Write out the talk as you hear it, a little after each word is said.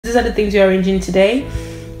these are the things you're arranging today.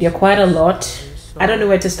 They're quite a lot. I don't know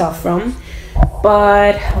where to start from,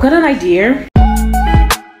 but I've got an idea.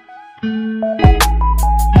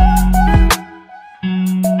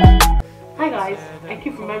 Hi guys, I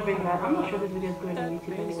keep remembering that I'm not sure this video is going on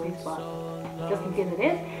YouTube anyways, but just in case it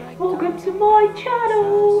is, welcome to my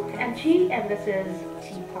channel. And this is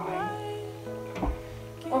tea time.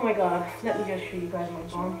 Oh my god, let me just show you guys my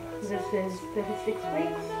mom. This is 36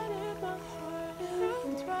 weeks.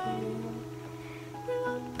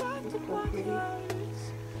 It's so pretty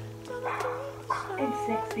and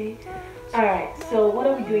sexy. Alright, so what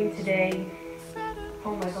are we doing today?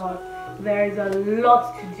 Oh my god, there is a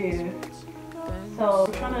lot to do. So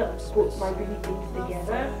I'm trying to put my baby things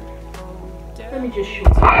together. Let me just show you.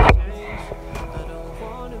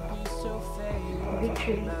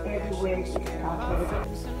 Literally everywhere is started.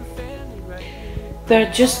 There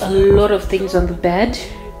are just a lot of things on the bed.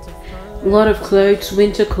 A lot of clothes,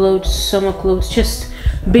 winter clothes, summer clothes, just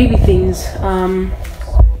baby things.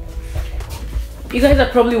 You guys are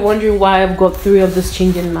probably wondering why I've got 3 of these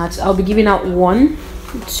changing mats. I'll be giving out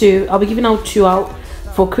 2 out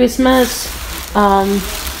for Christmas. I've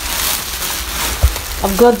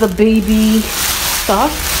got the baby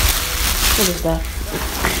stuff. What is that?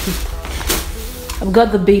 I've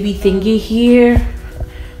got the baby thingy here.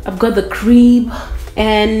 I've got the crib,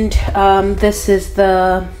 and this is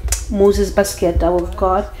the Moses basket that we've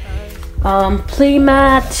got. Play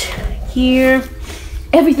mat here.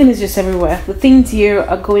 Everything is just everywhere. The things here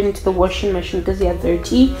are going into the washing machine because they are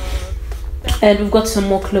dirty. And we've got some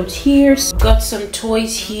more clothes here. Got some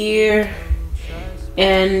toys here.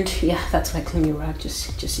 And yeah, that's my cleaning rag.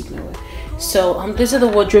 Just ignore it. So these are the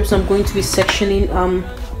wardrobes I'm going to be sectioning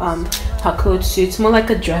her clothes to. It's more like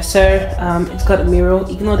a dresser. It's got a mirror.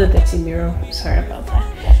 Ignore the dirty mirror. Sorry about that.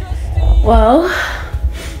 Well,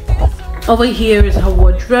 over here is her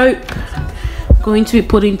wardrobe. Going to be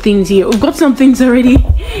putting things here. We've got some things already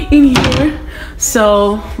in here.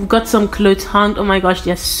 So we've got some clothes hung. Oh my gosh,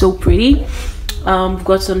 they're so pretty. We've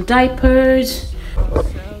got some diapers.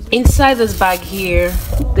 Inside this bag here,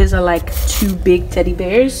 there's like 2 big teddy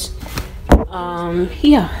bears.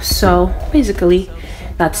 Yeah, so basically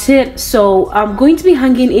that's it. So I'm going to be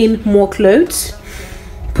hanging in more clothes,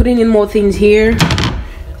 putting in more things here.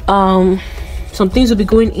 Some things will be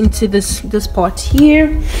going into this part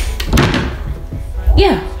here.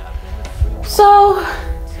 Yeah, so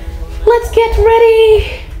let's get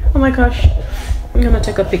ready. Oh my gosh, I'm gonna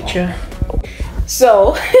take a picture.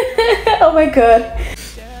 So oh my god.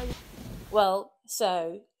 Well,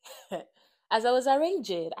 so as I was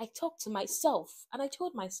arranging, I talked to myself and I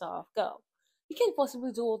told myself, girl, you can't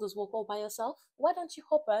possibly do all this work all by yourself. Why don't you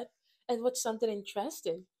hop out and watch something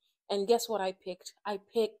interesting? And guess what I picked? I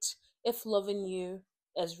picked If Loving You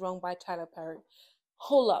Is Wrong by Tyler Perry.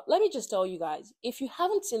 Hold up, let me just tell you guys, if you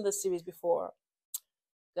haven't seen this series before,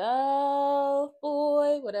 girl,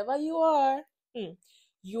 boy, whatever you are,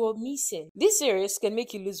 you're missing. This series can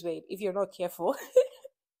make you lose weight if you're not careful.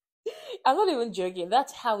 I'm not even joking.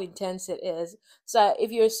 That's how intense it is. So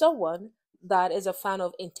if you're someone that is a fan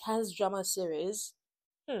of intense drama series,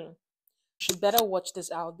 you should better watch this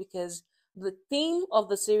out, because the theme of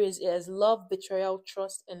the series is love, betrayal,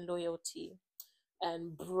 trust, and loyalty.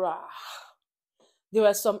 And bruh, there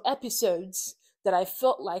were some episodes that I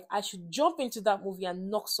felt like I should jump into that movie and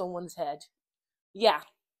knock someone's head. Yeah,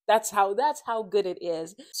 that's how good it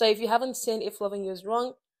is. So if you haven't seen If Loving You Is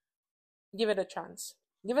Wrong, give it a chance.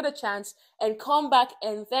 Give it a chance and come back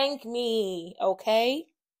and thank me, okay?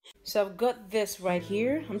 So I've got this right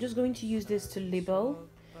here. I'm just going to use this to label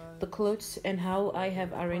the clothes and how I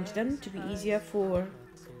have arranged them to be easier for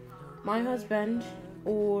my husband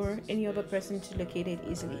or any other person to locate it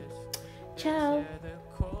easily. Ciao.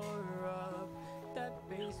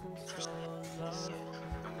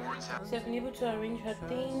 So I've been able to arrange her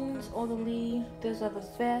things orderly. These are the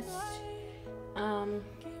vests.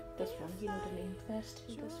 This one, you know the name, vest.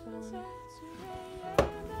 This one.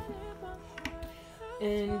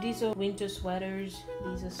 And these are winter sweaters.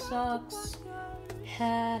 These are socks,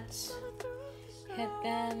 hats,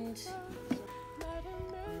 headbands.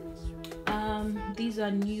 These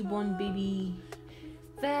are newborn baby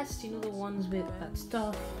vests. You know, the ones with that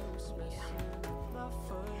stuff.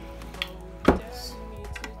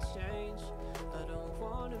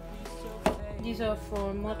 These are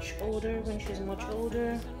for much older, when she's much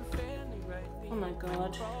older. Oh my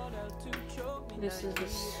god. This is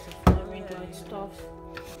this range of stuff.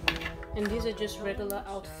 And these are just regular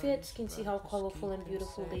outfits. You can see how colorful and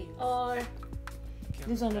beautiful they are.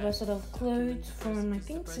 These are the rest of the clothes from I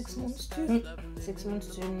think 6 months to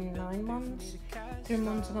 9 months. 3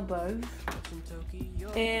 months and above.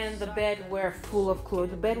 And the bed were full of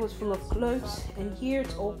clothes. The bed was full of clothes, and here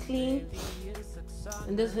it's all clean.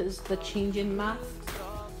 And this is the changing mat,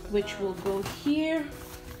 which will go here.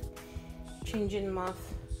 Changing mat.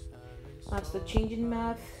 That's the changing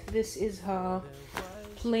mat. This is her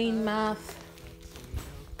plain mat.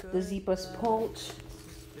 The zipper spout.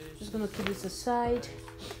 Just gonna put this aside.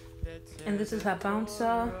 And this is her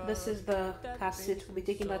bouncer. This is the car seat. We'll be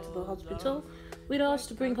taking that to the hospital with us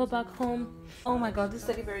to bring her back home. Oh my god, this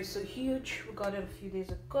teddy bear is so huge. We got it a few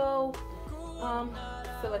days ago. I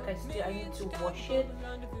feel like I need to wash it,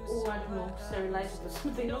 or I don't know, sterilize it or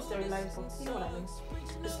something. Not sterilize, but you know what I mean.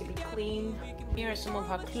 Just keep it clean. Here are some of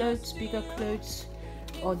her clothes, bigger clothes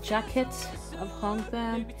or jackets. I've hung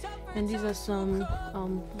them, and these are some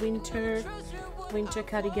winter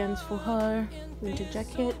cardigans for her, winter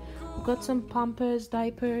jacket. We've got some Pampers,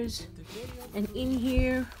 diapers, and in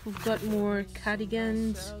here we've got more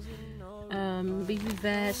cardigans, baby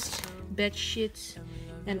vest, bed sheets,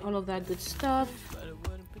 and all of that good stuff.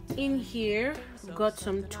 In here we've got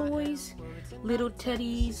some toys, little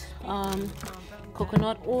teddies,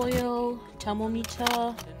 coconut oil,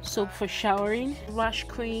 thermometer, soap for showering, rash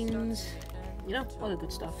creams, you know, all the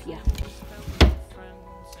good stuff. Yeah,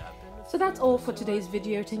 so that's all for today's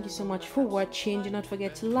video. Thank you so much for watching. Do not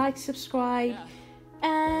forget to like, subscribe,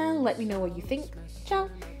 and let me know what you think. Ciao.